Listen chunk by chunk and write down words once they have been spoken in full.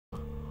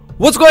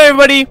What's going on,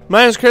 everybody?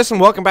 My name is Chris,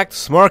 and welcome back to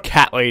some more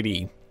Cat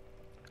Lady.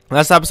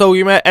 Last episode,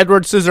 we met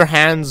Edward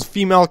Scissorhands'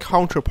 female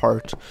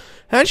counterpart,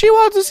 and she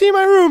wants to see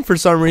my room for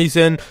some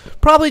reason.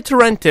 Probably to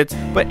rent it,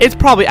 but it's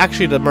probably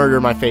actually to murder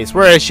my face.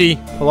 Where is she?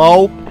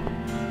 Hello?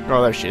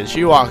 Oh, there she is.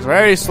 She walks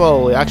very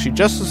slowly, actually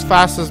just as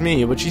fast as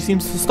me, but she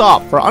seems to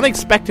stop for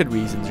unexpected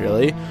reasons,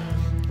 really.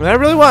 And I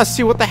really want to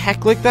see what the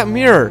heck, like that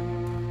mirror.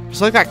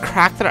 There's like that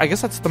crack there. I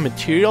guess that's the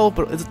material,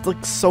 but it's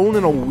like sewn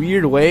in a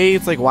weird way.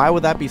 It's like, why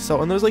would that be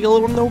sewn? And there's like a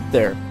little note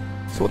there.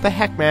 So what the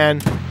heck,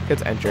 man?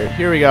 Gets entered.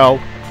 Here we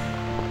go.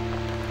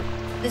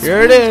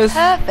 Here it is.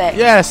 Perfect.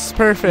 Yes,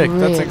 perfect.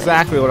 Really? That's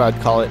exactly what I'd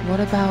call it. What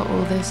about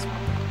all this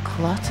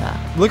clutter?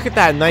 Look at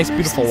that nice, Move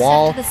beautiful some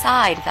wall. stuff to the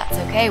side if that's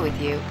okay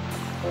with you.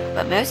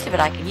 But most of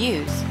it I can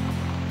use.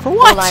 For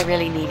what? All I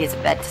really need is a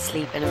bed to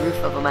sleep and a roof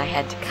over my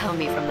head to calm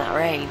me from that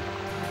rain.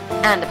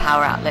 And a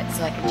power outlet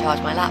so I can charge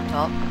my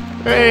laptop.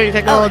 Hey, Oh,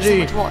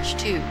 technology. and someone to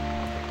watch too.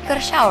 You got a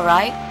shower,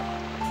 right?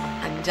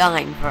 I'm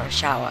dying for a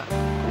shower.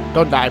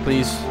 Don't die,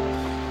 please.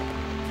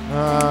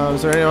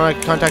 Is there anyone I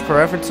can contact for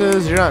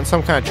references? You're not in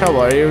some kind of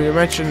trouble, are you? You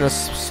mentioned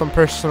some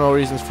personal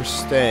reasons for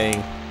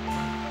staying.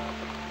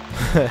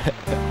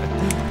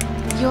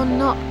 You're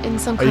not in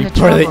some Are kind you of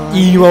part of trouble. the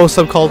emo Do I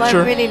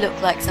subculture? really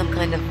look like some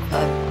kind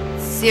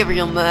of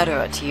serial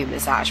murderer to you,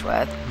 Miss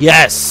Ashworth?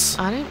 Yes.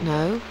 I don't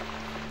know.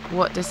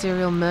 What do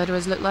serial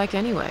murderers look like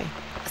anyway?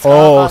 A scar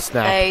Oh, across the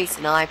snap. face,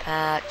 an eye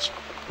patch,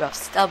 rough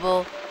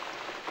stubble,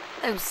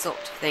 those sort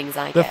of things,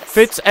 I That guess.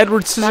 fits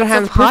Edward That's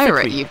Scissorhands a pirate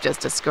perfectly. you've just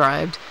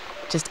described.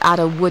 Just add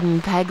a wooden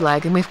peg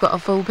leg and we've got a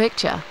full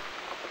picture.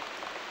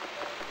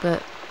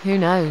 But who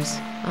knows?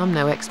 I'm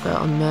no expert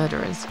on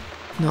murderers.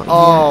 Not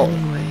Oh. yet,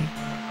 anyway.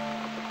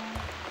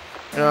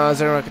 Is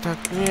there anyone I can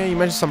talk to? Yeah, you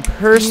mentioned some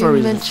personal You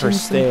reasons for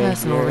mentioned some staying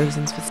personal here.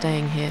 reasons for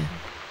staying here.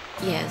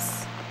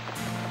 Yes.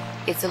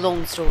 It's a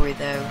long story,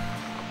 though.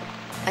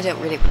 I don't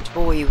really want to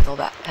bore you with all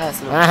that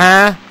personal.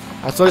 Uh-huh.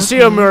 That's what a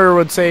serial Okay. murderer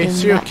would say. In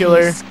Serial that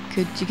killer. case,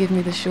 could you give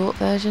me the short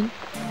version?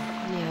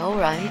 Yeah,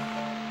 alright.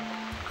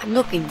 I'm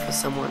looking for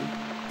someone.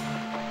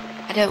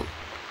 I don't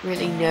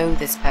really know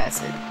this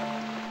person,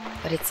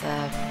 but it's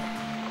a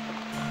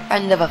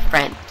friend of a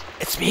friend.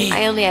 It's me.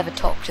 I only ever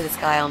talk to this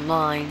guy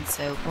online,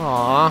 so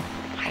Aww.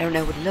 I don't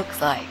know what he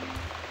looks like.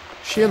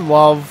 She in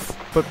love,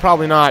 but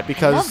probably not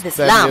because love this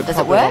then lamp. you'd Does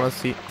it probably work? want to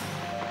see.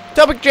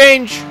 Topic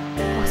change.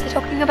 What was I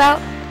talking about?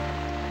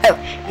 Oh,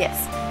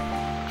 yes.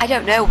 I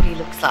don't know what he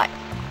looks like,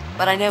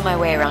 but I know my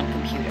way around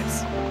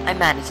computers. I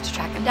managed to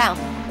track him down.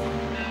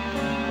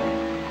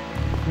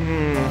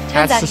 Turns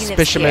That's out he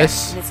suspicious.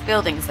 lives here, in this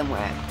building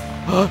somewhere.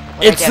 What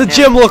I It's don't the know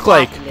gym is look what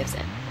like. he lives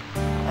in.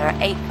 There are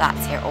 8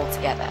 flats here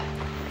altogether.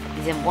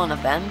 He's in one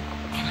of them,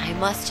 and I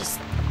must just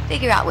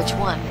figure out which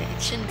one.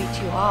 It shouldn't be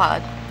too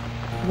hard.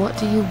 What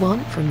do you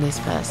want from this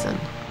person?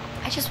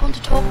 I just want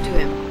to talk to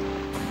him.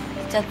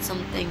 He's done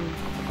something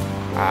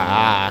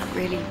Ah,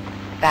 really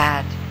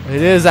bad.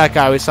 it is that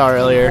guy we saw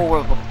earlier.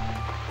 Horrible.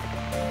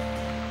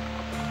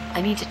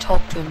 I need to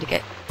talk to him to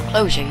get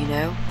closure, you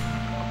know?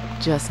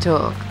 Just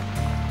talk.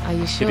 Are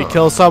you sure? Did he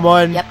kill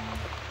someone? Yep.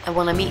 I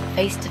want to meet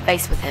face to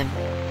face with him.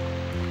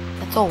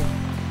 That's all.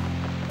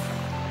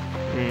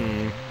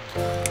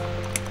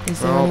 Is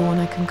there Well- anyone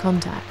I can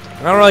contact?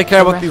 I don't really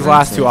care For about these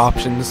last two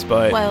references. options,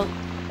 but Well,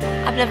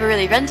 I've never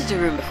really rented a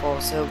room before,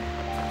 so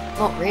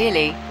not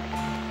really.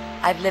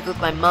 I've lived with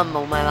my mum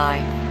all my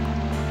life.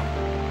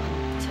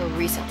 Till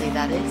recently,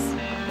 that is.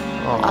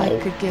 I oh,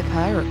 could give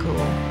her a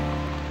call.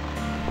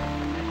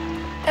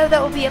 Oh,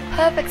 that would be a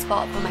perfect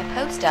spot for my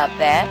poster up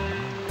there.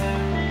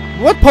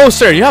 what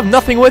poster? You have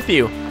nothing with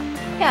you.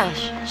 Yeah,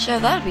 sure,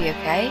 that'd be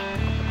okay.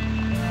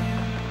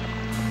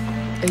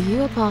 Are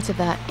you a part of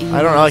that emo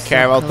I don't really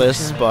care about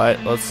this, subculture?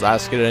 but let's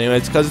ask it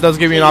anyways, because it does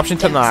give you an option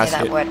to Don't not say ask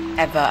that it. word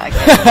ever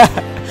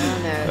again. Oh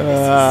no,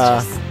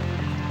 this is just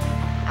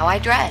how I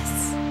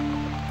dress.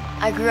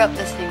 I grew up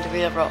listening to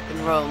real rock and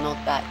roll, not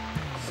that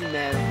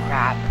emo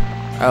crap.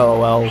 Oh I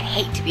well.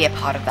 hate to be a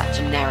part of that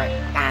generic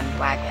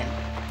bandwagon.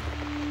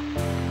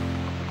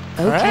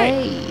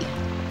 Okay.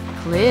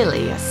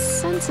 Clearly a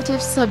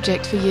sensitive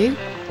subject for you.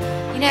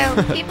 You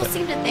know, people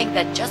seem to think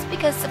that just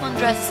because someone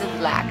dresses in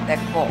black, they're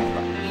cool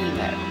or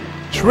emo.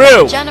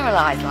 True.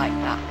 Generalize like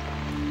that.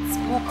 It's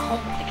more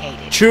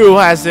complicated. True,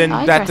 as in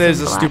I that dress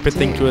is in a black stupid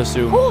thing too. to Of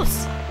assume.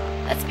 course.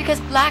 That's because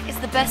black is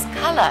the best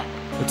color.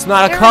 It's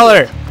not a Period.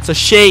 color. It's a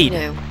shade.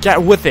 No.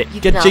 Get with it.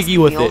 You Get can jiggy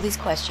ask with me all it. these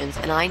questions,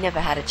 and I never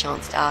had a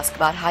chance to ask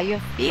about how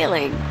you're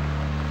feeling.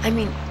 I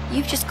mean,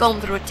 you've just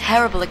gone through a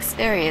terrible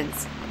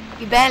experience.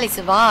 You barely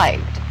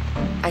survived.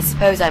 I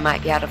suppose I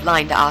might be out of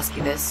line to ask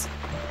you this,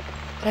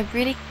 but I'm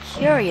really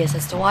curious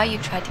as to why you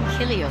tried to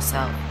kill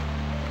yourself.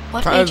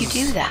 What made you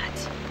do that?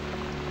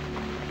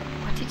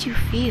 What did you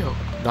feel?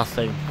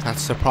 Nothing.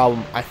 That's the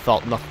problem. I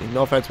felt nothing.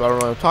 No offense, but I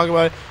don't want to talk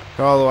about it.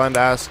 You're all the one to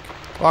ask.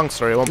 Long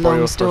story. I won't bore you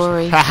Long with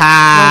story. Ha Won't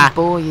ha.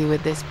 bore you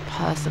with this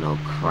personal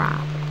crap.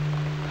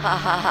 Ha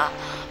ha ha.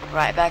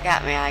 Right back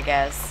at me, I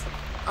guess.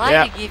 I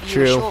Yeah, could give you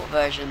true. a short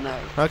version, though.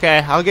 Okay,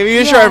 I'll give you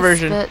a Yes, short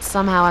version. but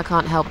somehow I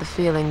can't help the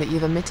feeling that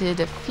you've omitted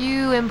a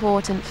few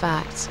important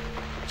facts.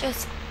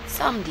 Just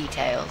some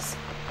details.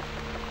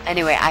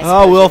 Anyway, I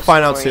suppose we'll your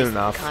find out story soon is the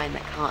enough. kind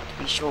that can't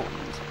be shortened.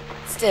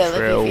 Still,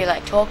 True. if you feel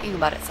like talking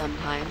about it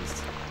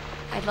sometimes,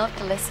 I'd love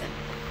to listen.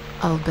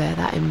 I'll bear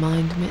that in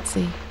mind,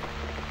 Mitzi.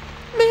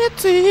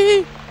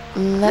 Mitzi!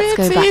 Let's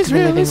go back to Mitzi's the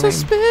really living room.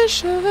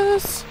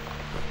 suspicious.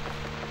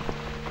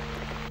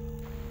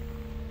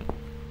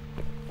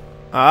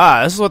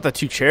 Ah, this is what the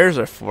 2 chairs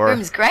are for.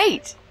 Room's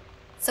great.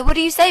 So what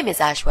do you say,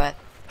 Miss Ashworth?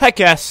 Heck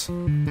yes.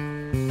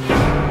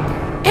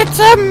 It's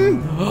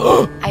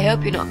I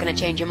hope you're not going to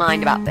change your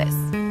mind about this.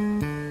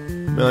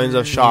 millions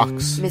of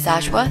shocks. Miss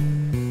Ashworth?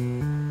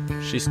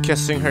 She's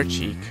kissing her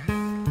cheek.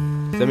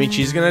 Does that mean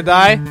she's gonna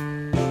die?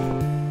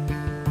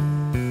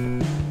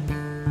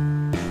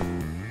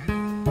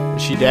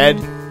 Is she dead?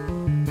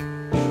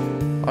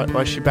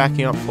 Why is she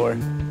backing up for?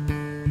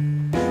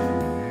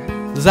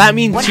 Does that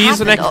mean What she's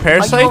the happened? next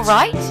parasite? Are you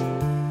alright?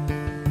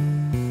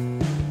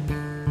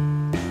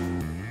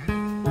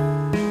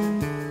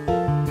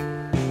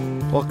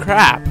 Well,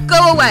 crap.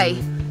 Go away!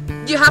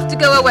 You have to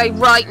go away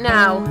right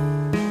now.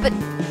 But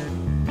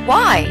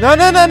why? No,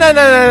 no, no, no, no, no,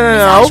 no, Miss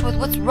no. Ashworth,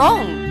 what's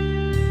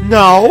wrong?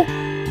 No.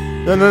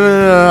 No, no, no,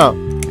 no,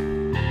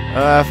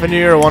 no. If I knew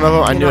you were one of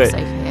them, I You're knew not it.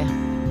 safe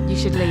here. You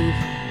should leave.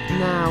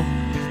 Now.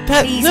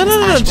 That, Please, no, no, Miss no,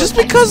 no. Ashworth, Just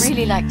I'd because.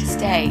 really like to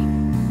stay.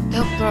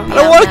 Don't throw me I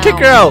don't out want to now. kick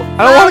her out.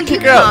 I don't want to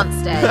kick her out. You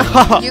can't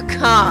stay. You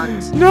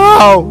can't.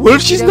 No. What if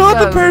If she's you not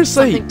don't the go,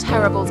 parasite? Something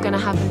terrible's going to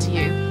happen to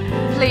you.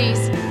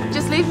 Please,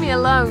 just leave me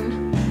alone.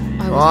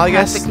 I was Well, I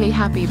guess- perfectly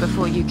happy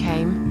before you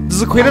came. Does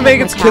the Queen I of have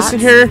Megan's my kissing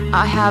cats. her?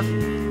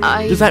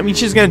 I Does that mean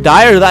she's gonna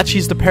die, or that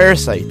she's the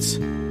parasites?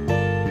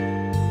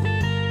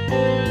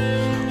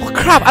 Well,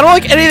 crap! I don't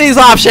like any of these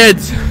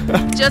options.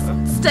 just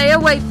stay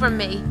away from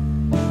me.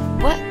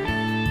 What?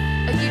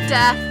 Are you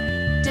deaf?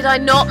 Did I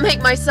not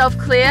make myself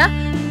clear?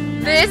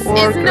 This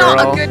Poor is not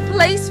girl. a good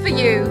place for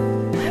you.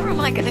 Where am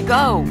I gonna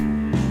go?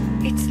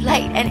 It's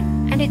late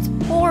and it's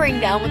pouring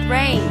down with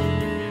rain.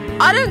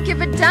 I don't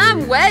give a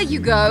damn where you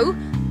go.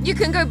 You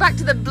can go back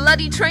to the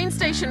bloody train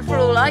station for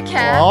all I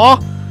care. Aw.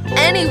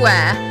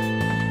 Anywhere.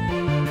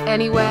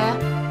 Anywhere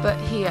but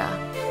here.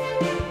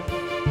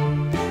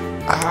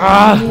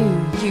 Ah. I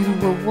knew you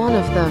were one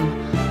of them.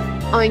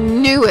 I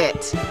knew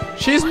it.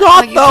 She's What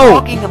not are you though.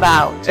 talking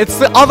about? It's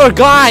the other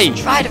guy.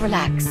 Try to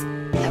relax.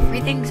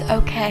 Everything's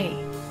okay.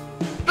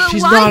 But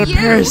She's why not a you?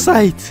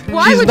 parasite.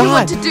 Why She's would not. you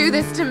want to do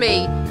this to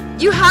me?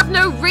 You have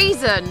no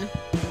reason.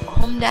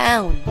 Calm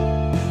down.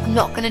 I'm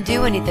not gonna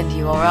do anything to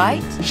you,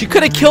 alright? She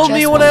could have killed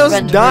me Just when I want was to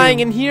rent a dying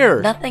room. in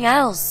here. Nothing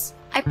else.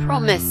 I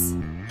promise.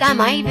 Damn,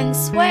 I even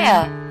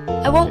swear.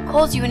 I won't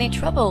cause you any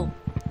trouble.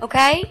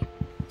 Okay?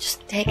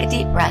 Just take a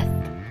deep breath.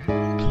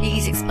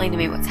 Please explain to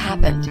me what's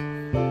happened.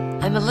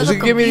 I'm a little Does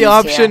it give me the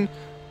confused option?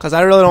 Because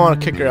I really don't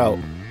want to kick her out.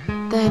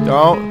 Then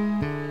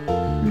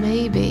Don't.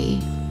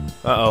 maybe.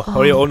 Uh oh.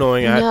 What are you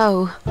knowing at?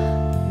 No.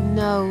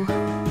 No.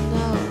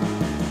 No.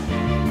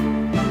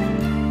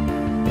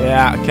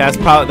 Yeah. Okay, that's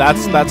probably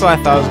that's what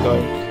I thought was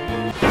going.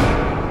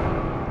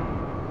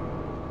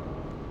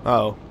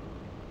 Oh.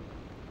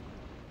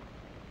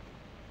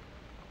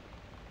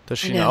 Does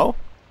she I know. know?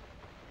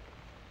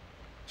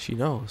 She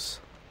knows.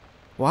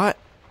 What?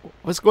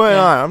 What's going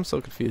Yeah. on? I'm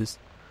so confused.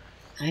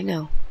 I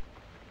know.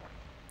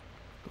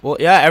 Well,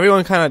 yeah,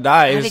 everyone kind of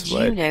dies. How did you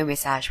but know,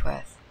 Miss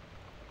Ashworth?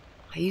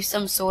 Are you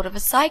some sort of a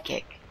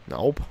psychic?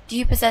 Nope. Do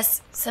you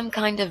possess some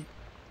kind of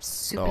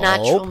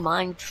supernatural Nope.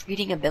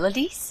 mind-reading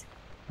abilities?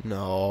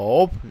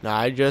 Nope.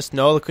 I just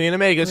know the Queen of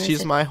Megas. Or is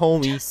She's it my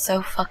homie. Just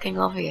so fucking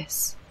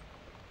obvious.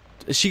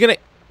 Is she gonna?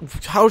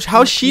 How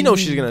she know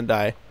she's gonna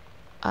die?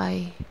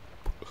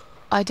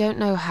 I don't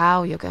know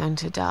how you're going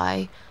to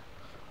die,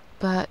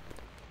 but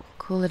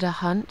call it a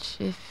hunch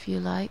if you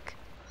like.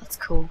 That's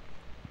cool.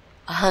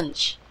 A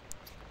hunch.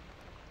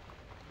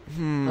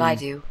 Well, I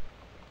do.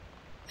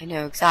 I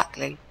know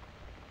exactly.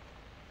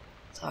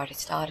 It's already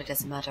started,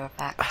 as a matter of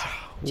fact.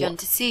 Do you want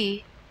to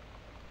see?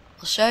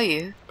 I'll show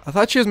you. I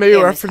thought she was maybe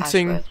Here, Miss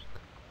referencing. Ashworth.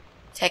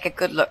 Take a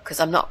good look, because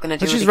I'm not going to I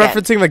do thought it she's again.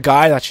 referencing the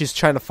guy that she's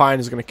trying to find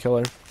is gonna kill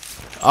her.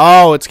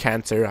 Oh, it's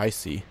cancer. I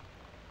see.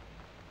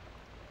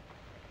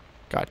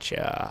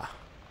 Gotcha.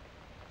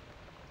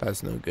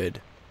 That's no good.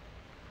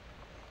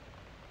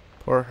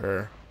 Poor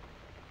her.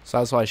 So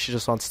that's why she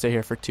just wants to stay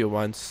here for 2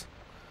 months.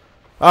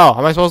 Oh,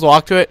 am I supposed to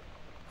walk to it?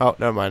 Oh,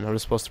 never mind. I'm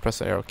just supposed to press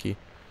the arrow key.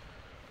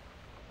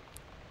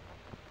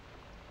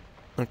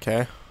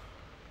 Okay.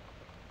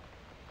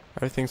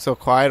 Everything's so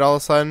quiet all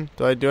of a sudden.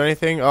 Do I do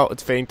anything? Oh,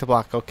 it's fading to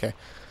black. Okay.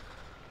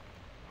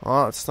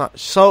 Well, it's not.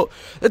 So,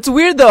 it's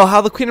weird though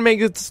how the Queen of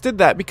Megas did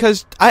that,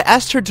 because I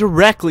asked her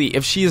directly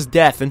if she is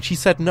deaf and she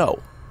said no.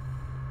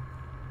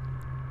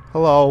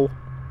 Hello.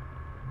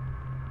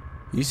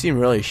 You seem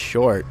really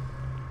short.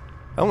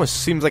 That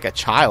almost seems like a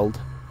child.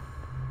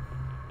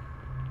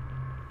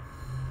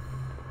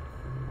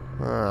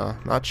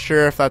 Not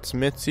sure if that's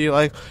Mitzi.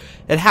 Like,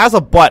 it has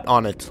a butt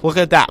on it. Look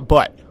at that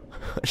butt.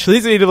 Which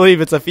leads me to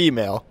believe it's a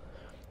female.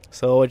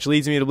 So, which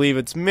leads me to believe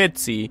it's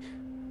Mitzi.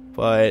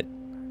 But,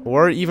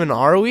 or even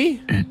are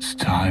we? It's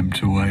time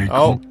to wake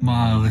Oh. up,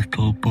 my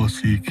little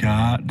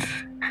pussycat.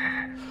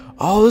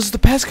 Oh, this is the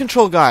pest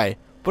control guy.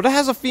 But it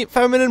has a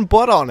feminine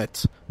butt on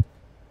it.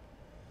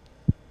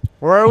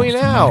 Where are we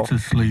now? What's the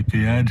matter,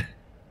 sleepyhead?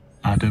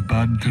 Had a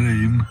bad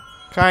dream?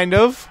 Kind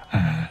of.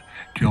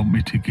 Do you want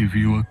me to give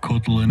you a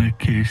cuddle and a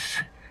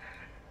kiss?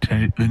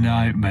 Take the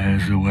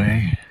nightmares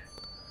away?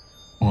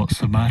 What's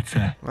the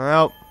matter?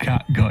 Well,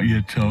 Cat got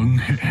your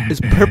tongue? it's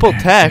purple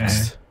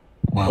text.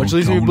 Well, Which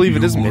leads me to believe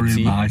it is don't you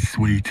Mitzi. worry, my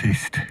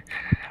sweetest.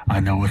 I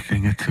know a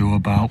thing or two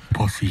about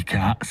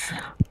pussycats.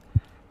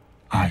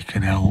 I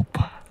can help.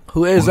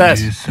 Who is What do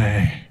this? you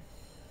say?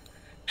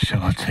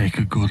 Shall I take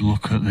a good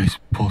look at this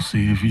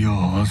pussy of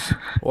yours?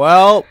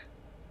 Well,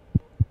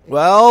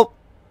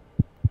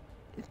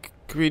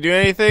 can we do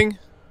anything?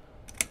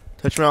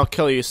 Touch me, I'll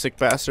kill you, sick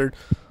bastard.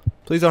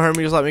 Please don't hurt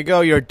me, just let me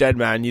go. You're a dead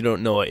man, you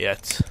don't know it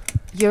yet.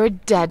 You're a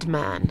dead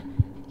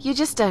man. You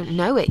just don't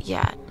know it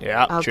yet.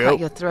 Yeah, I'll true. cut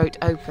your throat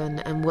open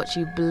and watch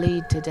you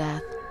bleed to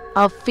death.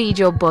 I'll feed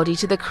your body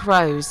to the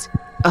crows.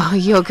 Oh,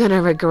 you're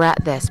gonna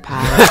regret this,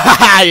 pal.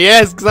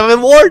 Yes, because I'm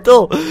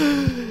immortal.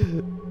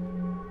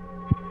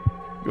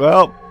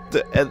 Well,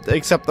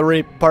 except the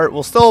rape part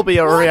will still be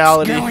a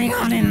reality. What's going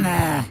on in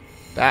there?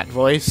 That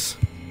voice.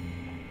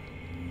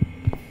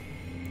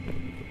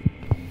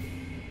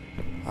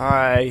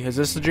 Hi, is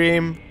this a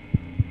dream?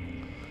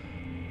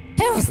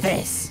 Who's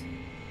this?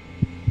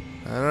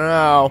 I don't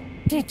know.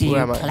 Did Who you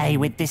am I? play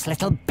with this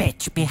little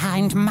bitch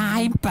behind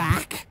my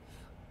back?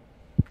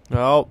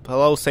 Oh,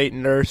 hello,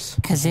 Satan nurse.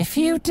 'Cause if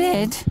you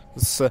did,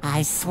 This,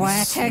 I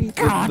swear to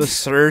God.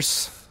 the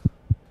nurse.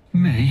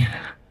 Me?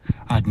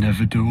 I'd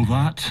never do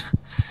that.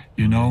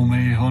 You know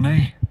me,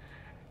 honey.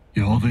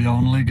 You're the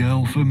only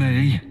girl for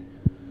me.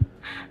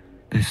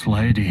 This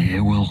lady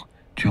here will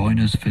join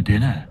us for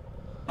dinner.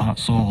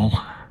 That's all.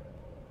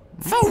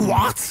 For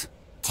what?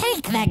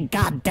 Take the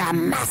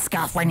goddamn mask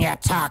off when you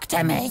talk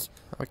to me.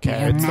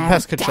 Okay, You it's the know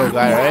pest control damn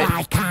guy, well right?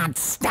 I can't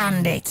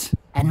stand it.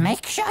 And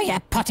make sure you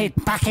put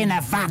it back in the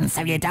van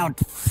so you don't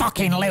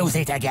fucking lose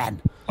it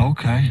again.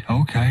 Okay,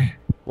 okay.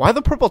 Why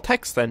the purple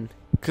text then?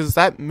 Because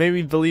that made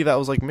me believe that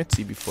was like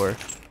Mitzi before.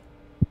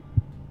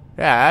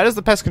 Yeah, that is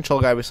the pest control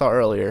guy we saw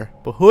earlier.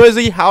 But who is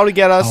he? How to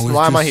get us?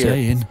 Why am I here?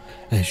 saying,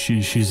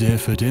 she's here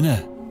for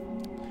dinner.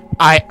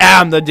 I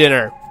am the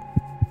dinner.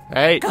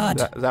 Hey, Good.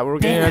 is that what we're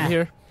getting Dinner. at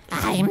here?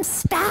 I'm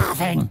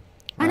starving.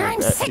 And I I'm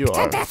bet sick you to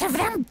are. death of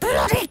them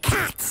bloody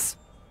cats.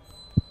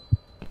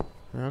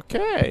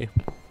 Okay.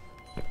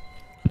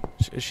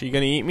 Is she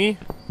gonna eat me?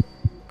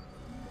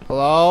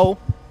 Hello?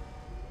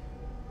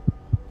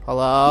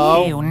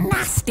 Hello? You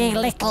nasty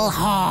little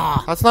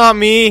whore. That's not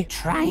me.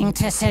 Trying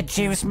to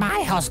seduce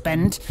my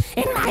husband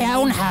in my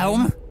own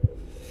home?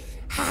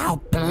 How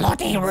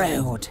bloody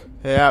rude.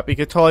 Yeah, you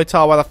could totally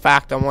tell by the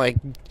fact I'm like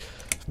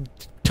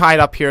tied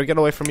up here. Get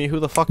away from me. Who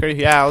the fuck are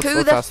you? Yeah, let's Who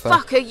look the past that.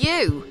 fuck are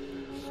you?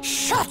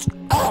 Shut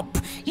up,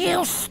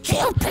 you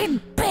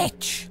stupid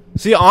bitch.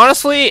 See,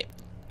 honestly,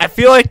 I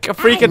feel like a I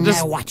freaking know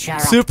just what you're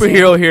up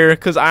superhero here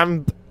because I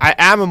am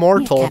You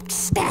immortal. kept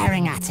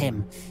staring at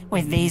him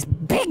with these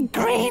big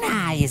green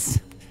eyes.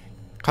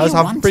 Because You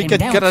I'm want him, freaking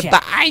don't gonna you?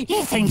 die.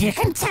 You think you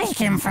can take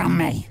him from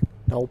me?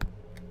 Nope.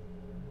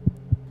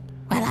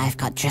 Well, I've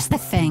got just the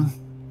thing.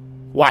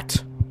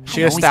 What?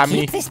 She I gonna always stab keep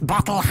me? this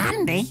bottle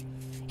handy.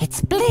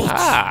 It's bleach.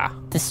 Ah,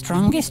 The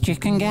strongest you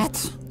can get.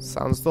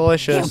 sounds You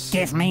delicious.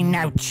 give me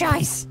no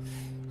choice.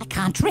 I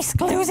can't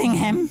risk losing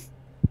him.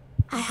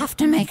 I have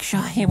to make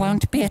sure he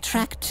won't be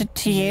attracted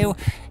to you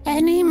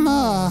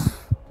anymore.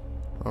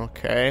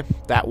 Okay,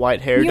 that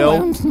white hair You though.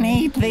 won't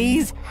need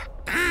these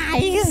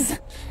eyes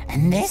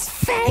and this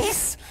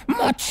face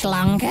much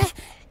longer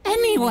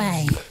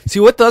anyway. See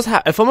what does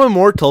happen if I'm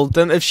immortal?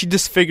 Then if she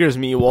disfigures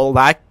me, well,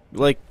 that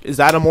is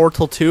that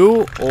immortal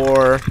too,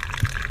 or?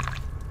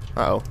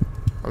 Uh-oh,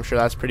 I'm sure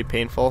that's pretty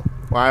painful.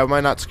 Why am I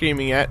not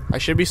screaming yet? I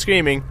should be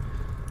screaming.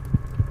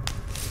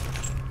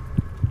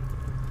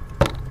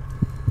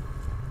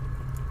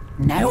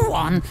 No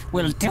one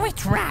will do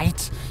it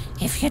right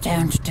if you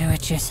don't do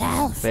it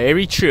yourself.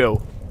 Very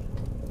true.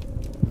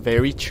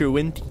 Very true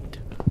indeed.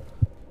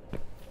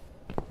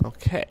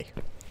 Okay.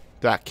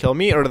 Did that kill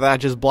me or did that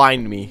just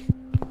blind me?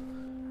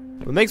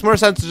 It makes more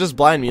sense to just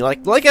blind me.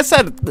 Like I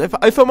said,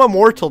 if I'm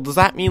immortal, does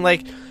that mean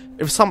like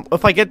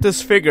if I get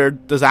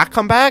disfigured, does that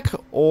come back?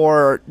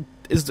 Or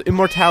is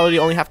immortality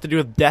only have to do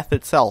with death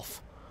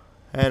itself?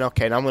 And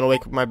okay, now I'm gonna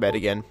wake up in my bed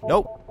again.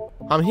 Nope.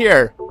 I'm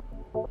here.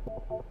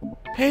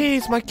 Hey,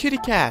 it's my kitty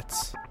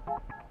cats.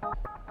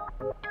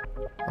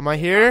 Am I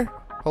here?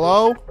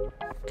 Hello?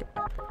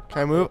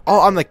 Can I move?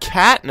 Oh, I'm the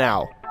cat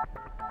now.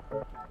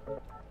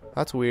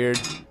 That's weird.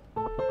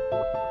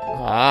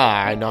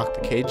 Ah, I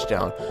knocked the cage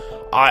down.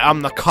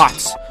 I'm the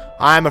cat.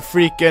 I'm a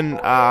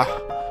freaking,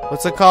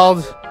 what's it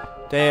called?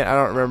 Dang it, I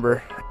don't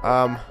remember.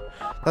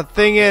 That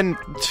thing in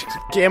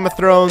Game of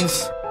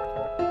Thrones.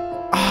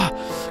 Ah,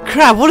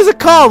 crap, what is it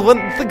called? When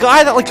the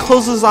guy that, like,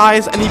 closes his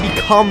eyes and he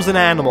becomes an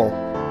animal.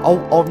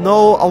 Oh,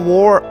 no, a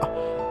warg?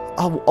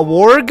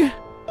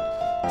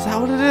 Is that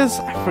what it is?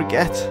 I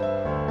forget.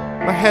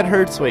 My head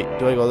hurts. Wait,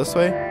 do I go this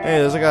way? Hey,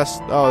 there's like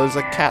there's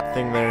a cat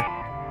thing there.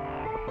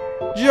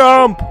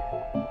 Jump!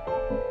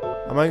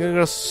 Am I gonna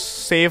go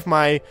save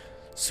my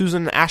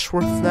Susan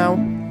Ashworth now?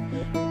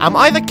 Am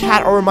I the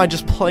cat or am I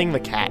just playing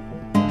the cat?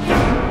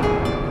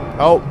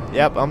 Oh,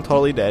 yep, I'm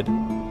totally dead.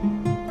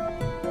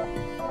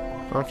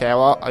 Okay,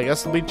 well, I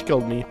guess the bleach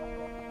killed me.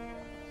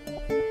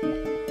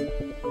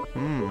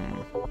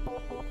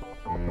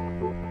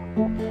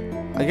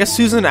 I guess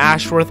Susan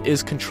Ashworth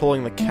is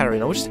controlling the cat right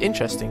now, which is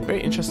interesting.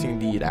 Very interesting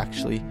indeed,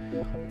 actually.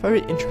 Very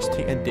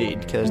interesting indeed.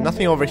 Okay, there's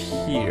nothing over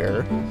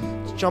here.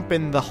 Let's jump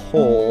in the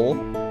hole.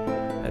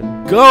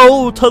 And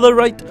go to the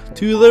right,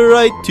 to the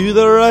right, to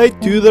the right,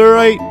 to the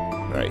right.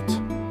 Right.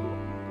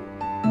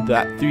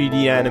 That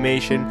 3D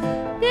animation.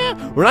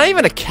 Yeah, we're not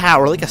even a cat.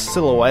 We're like a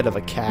silhouette of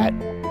a cat.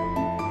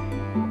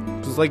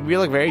 It's like we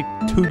look very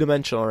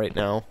two-dimensional right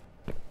now.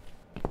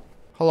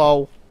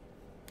 Hello.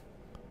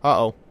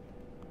 Uh-oh.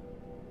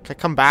 Can I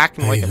come back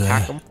and like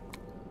attack him?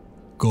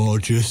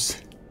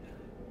 Gorgeous.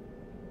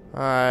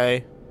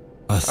 Hi.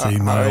 I see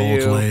my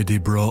old lady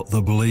brought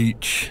the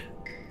bleach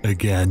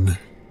again.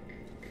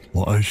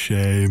 What a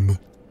shame.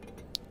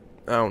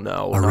 Oh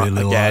no, I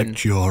really again.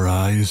 liked your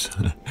eyes.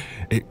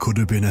 It could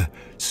have been a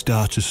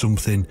start of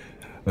something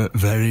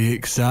very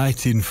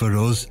exciting for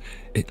us,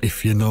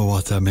 if you know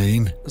what I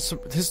mean.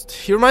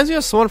 He reminds me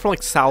of someone from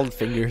like Salad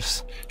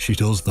Fingers. She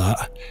does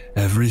that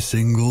every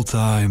single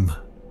time.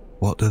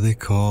 What do they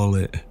call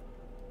it?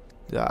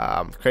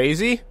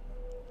 Crazy?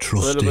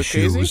 Trust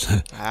issues.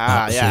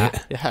 Ah, yeah.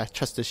 It. Yeah,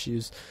 trust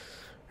issues.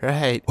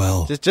 Right.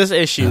 Well, just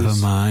issues. Never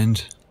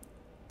mind.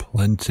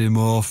 Plenty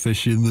more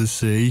fish in the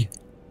sea.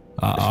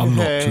 I'm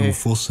not too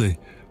fussy,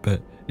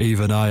 but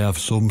even I have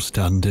some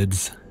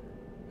standards.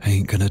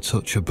 Ain't gonna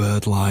touch a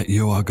bird like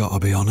you, I gotta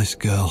be honest,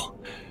 girl.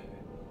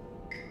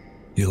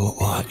 You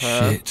look like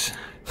shit.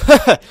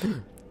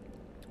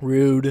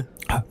 Rude.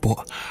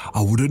 But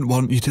I wouldn't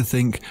want you to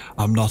think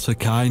I'm not a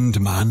kind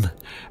man.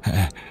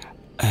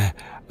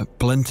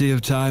 Plenty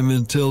of time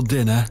until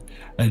dinner,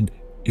 and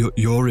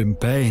you're in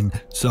pain,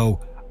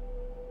 so...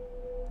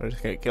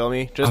 Just gonna kill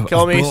me. Just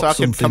kill me so I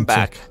can come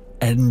back. To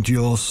end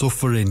your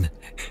suffering.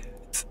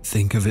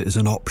 Think of it as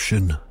an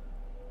option.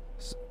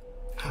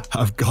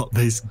 I've got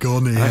this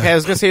gun here. Okay, I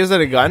was gonna say, is it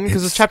a gun?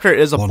 Because this chapter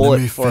is a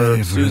bullet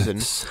for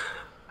Susan.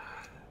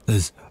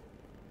 There's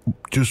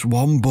just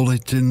one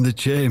bullet in the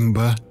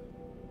chamber.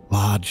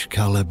 Large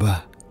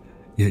caliber.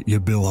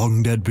 You'd be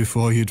long dead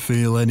before you'd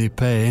feel any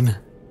pain.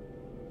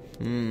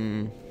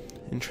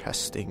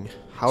 Interesting.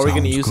 How are we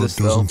gonna use this,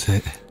 though? Doesn't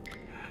it?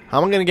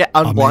 How am I gonna get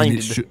unblinded?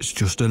 I mean, it's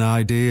just an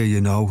idea, you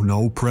know,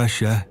 no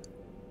pressure.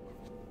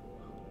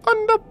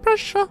 Under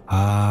pressure.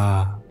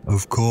 Ah,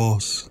 of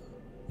course.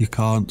 You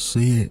can't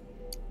see it.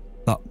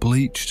 That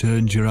bleach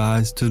turns your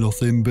eyes to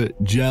nothing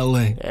but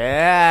jelly.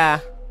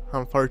 Yeah,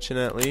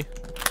 unfortunately.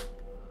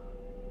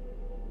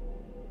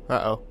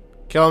 Uh-oh.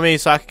 Kill me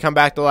so I can come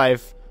back to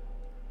life.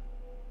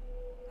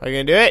 Are you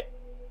gonna do it?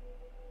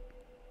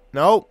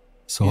 Nope.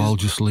 So I'll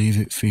just leave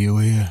it for you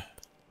here.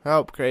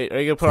 Oh, great. Are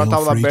you gonna put it on Feel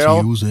top of free that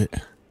barrel? to use it.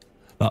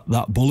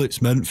 That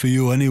bullet's meant for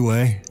you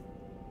anyway.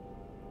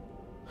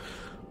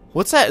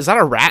 What's that? Is that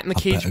a rat in the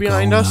cage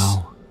behind us?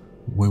 Now.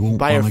 We won't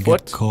want to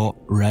get caught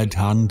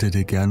red-handed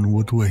again,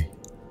 would we?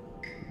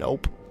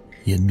 Nope.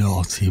 You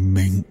naughty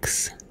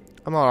minx.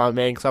 I'm not a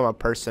minx, I'm a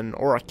person.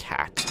 Or a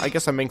cat. I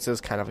guess a minx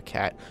is kind of a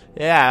cat.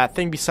 Yeah, that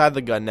thing beside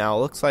the gun now. It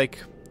looks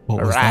like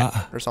a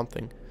rat or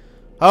something.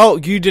 Oh,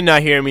 you did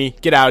not hear me.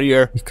 Get out of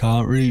here. You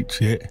can't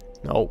reach it.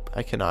 Nope,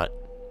 I cannot.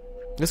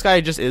 This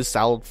guy just is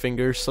Salad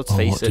Fingers, let's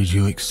face it. What did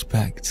you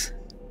expect?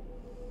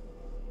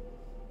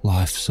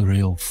 Life's a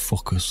real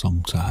fucker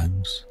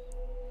sometimes.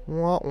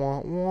 Wah, wah,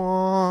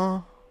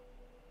 wah.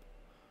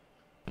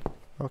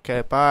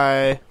 Okay,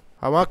 bye.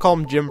 I want to call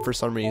him Jim for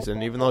some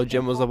reason, even though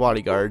Jim was a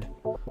bodyguard.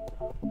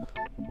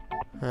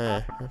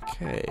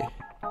 Okay.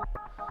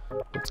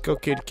 Let's go,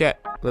 kitty cat.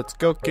 Let's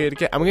go, kitty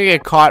cat. I'm gonna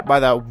get caught by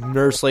that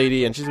nurse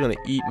lady, and she's gonna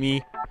eat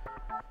me.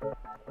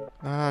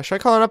 Should I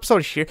call an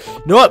episode here?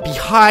 You know what?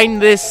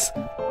 Behind this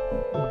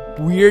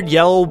weird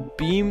yellow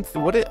beam,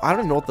 I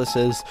don't know what this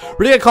is.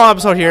 We're gonna call an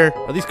episode here.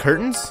 Are these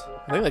curtains?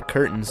 I think they're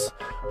curtains.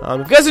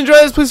 If you guys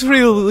enjoyed this, please feel free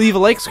to leave a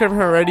like, subscribe if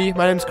you're not already.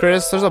 My name's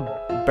Chris. There's a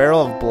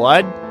barrel of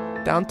blood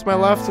down to my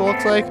left, it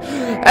looks like.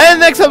 And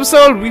next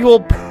episode, we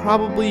will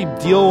probably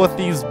deal with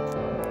these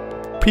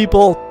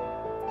people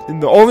in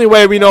the only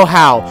way we know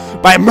how,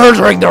 by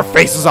murdering their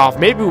faces off,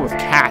 maybe with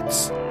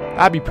cats.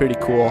 That'd be pretty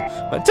cool.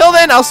 But until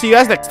then, I'll see you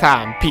guys next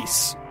time.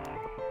 Peace.